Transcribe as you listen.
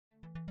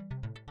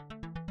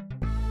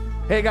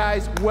Hey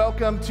guys,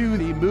 welcome to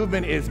the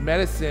Movement is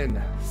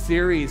Medicine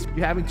series.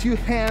 You're having two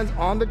hands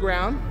on the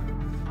ground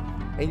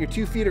and your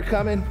 2 feet are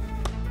coming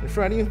in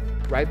front of you,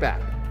 right back.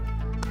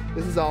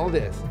 This is all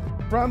it is.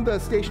 From the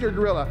stationary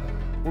gorilla,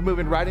 we're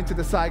moving right into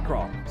the side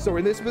crawl. So we're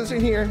in this position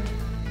here,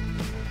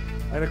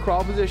 in a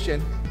crawl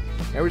position,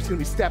 and we're just gonna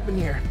be stepping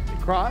here.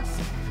 Across,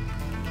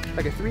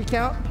 like a 3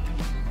 count.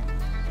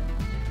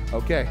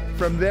 Okay,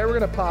 from there we're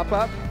gonna pop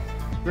up.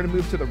 We're gonna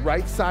move to the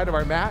right side of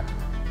our mat,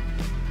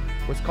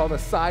 what's called a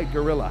side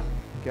gorilla,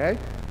 okay?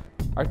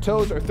 Our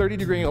toes are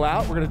 30-degree angle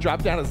out. We're gonna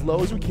drop down as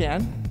low as we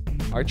can.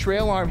 Our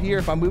trail arm here,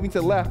 if I'm moving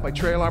to the left, my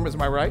trail arm is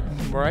my right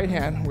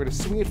hand. We're gonna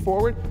swing it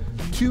forward,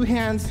 2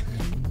 hands,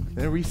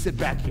 then reset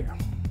back here.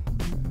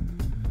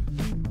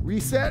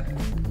 Reset.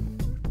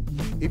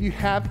 If you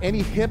have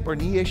any hip or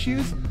knee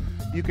issues,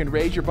 you can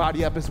raise your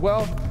body up as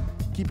well.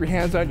 Keep your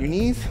hands on your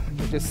knees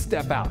and just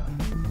step out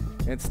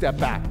and step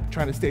back,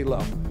 trying to stay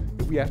low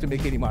if we have to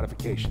make any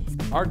modifications.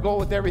 Our goal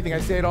with everything, I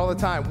say it all the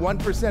time,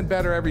 1%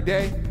 better every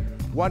day,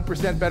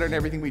 1% better in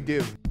everything we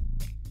do.